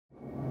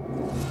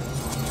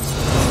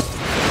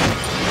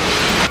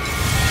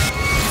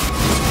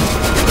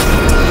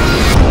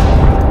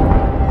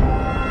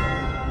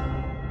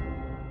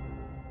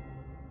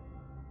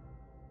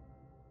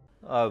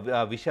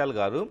విశాల్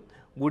గారు.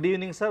 Good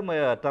evening sir.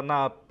 తన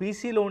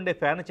పీసీలో ఉండే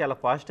ఫ్యాన్ చాలా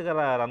ఫాస్ట్‌గా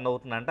రన్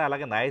అవుతుందంట.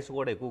 అలాగే నాయిస్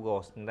కూడా ఎక్కువగా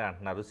వస్తుంది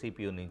అంటున్నారు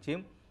సీపీయూ నుంచి.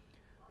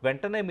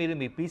 వెంటనే మీరు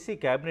మీ పీసీ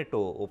క్యాబినెట్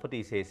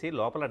తీసేసి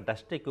లోపల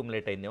డస్ట్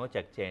అక్యుములేట్ అయిందేమో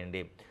చెక్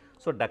చేయండి.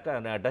 సో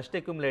డస్ట్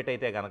అక్యుములేట్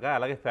అయితే కనుక,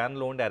 అలాగే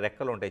ఫ్యాన్లో ఉండే ఆ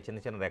రెక్కలు ఉంటాయి, చిన్న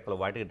చిన్న రెక్కలు,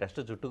 వాటికి డస్ట్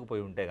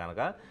చుట్టుకుపోయి ఉంటే కనుక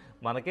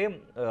మనకి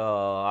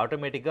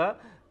ఆటోమేటిక్గా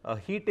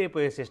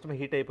సిస్టమ్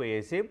హీట్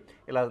అయిపోయేసి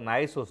ఇలా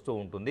నాయిస్ వస్తూ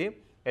ఉంటుంది.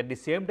 At the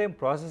same time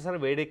processor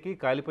వేడెక్కి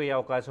కాలిపోయే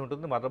అవకాశం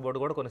ఉంటుంది. మదర్ బోర్డు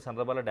కూడా కొన్ని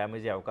సందర్భాల్లో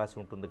డ్యామేజ్ అయ్యే అవకాశం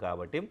ఉంటుంది.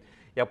 కాబట్టి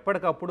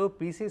ఎప్పటికప్పుడు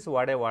పీసీస్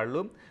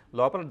వాడేవాళ్ళు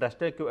లోపల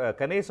డస్ట్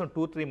కనీసం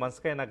 2-3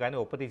 మంత్స్కైనా కానీ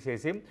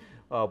తీసేసి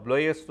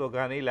బ్లోయర్స్తో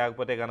కానీ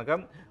లేకపోతే కనుక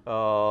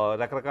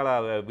రకరకాల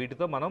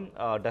వీటితో మనం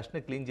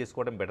డస్ట్ని క్లీన్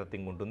చేసుకోవడం బెటర్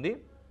థింగ్ ఉంటుంది.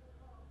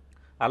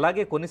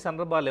 అలాగే కొన్ని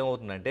సందర్భాలు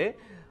ఏమవుతుందంటే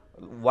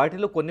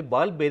వాటిలో కొన్ని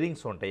బాల్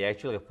బేరింగ్స్ ఉంటాయి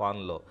యాక్చువల్గా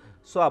ఫాన్లో.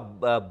 సో ఆ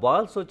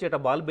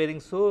బాల్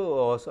బేరింగ్స్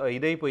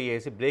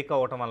ఇదైపోయేసి బ్రేక్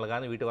అవ్వటం వల్ల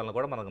కానీ వీటి వల్ల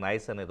కూడా మనకు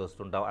నాయిస్ అనేది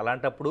వస్తుంటాం.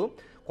 అలాంటప్పుడు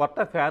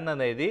కొత్త ఫ్యాన్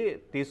అనేది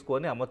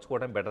తీసుకొని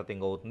అమర్చుకోవడం బెటర్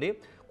థింగ్ అవుతుంది.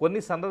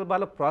 కొన్ని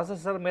సందర్భాల్లో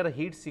ప్రాసెసర్ మీద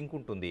హీట్ సింక్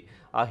ఉంటుంది.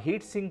 ఆ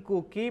హీట్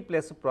సింకుకి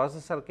ప్లస్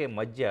ప్రాసెసర్కి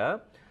మధ్య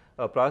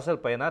ప్రాసెసర్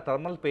పైన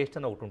థర్మల్ పేస్ట్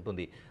అని ఒకటి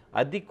ఉంటుంది.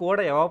 అది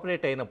కూడా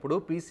ఎవాపరేట్ అయినప్పుడు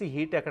పీసీ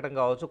హీట్ ఎక్కడం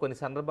కావచ్చు. కొన్ని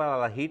సందర్భాలు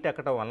అలా హీట్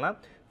ఎక్కడం వలన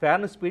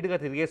ఫ్యాన్ స్పీడ్గా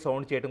తిరిగే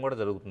సౌండ్ చేయడం కూడా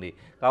జరుగుతుంది.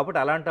 కాబట్టి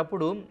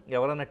అలాంటప్పుడు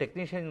ఎవరైనా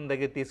టెక్నీషియన్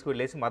దగ్గర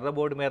తీసుకువెళ్ళేసి మదర్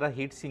బోర్డు మీద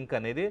హీట్ సింక్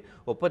అనేది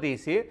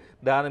తీసి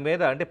దాని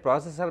మీద అంటే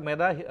ప్రాసెసర్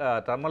మీద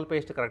థర్మల్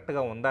పేస్ట్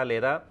కరెక్ట్గా ఉందా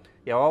లేదా,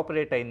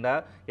 ఎవాపరేట్ అయిందా,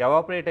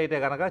 ఎవాపరేట్ అయితే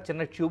కనుక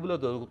చిన్న ట్యూబ్లో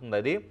దొరుకుతుంది.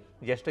 అది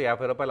జస్ట్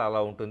 ₹50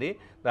 అలా ఉంటుంది.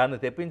 దాన్ని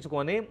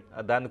తెప్పించుకొని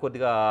దాన్ని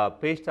కొద్దిగా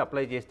పేస్ట్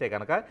అప్లై చేస్తే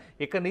కనుక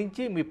ఇక్కడ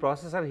నుంచి మీ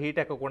ప్రాసెసర్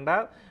హీట్ ఎక్కకుండా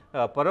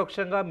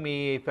పరోక్షంగా మీ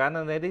ఫ్యాన్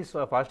అనేది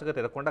ఫాస్ట్గా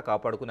తిరగకుండా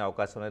కాపాడుకునే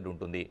అవకాశం అనేది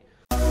ఉంటుంది.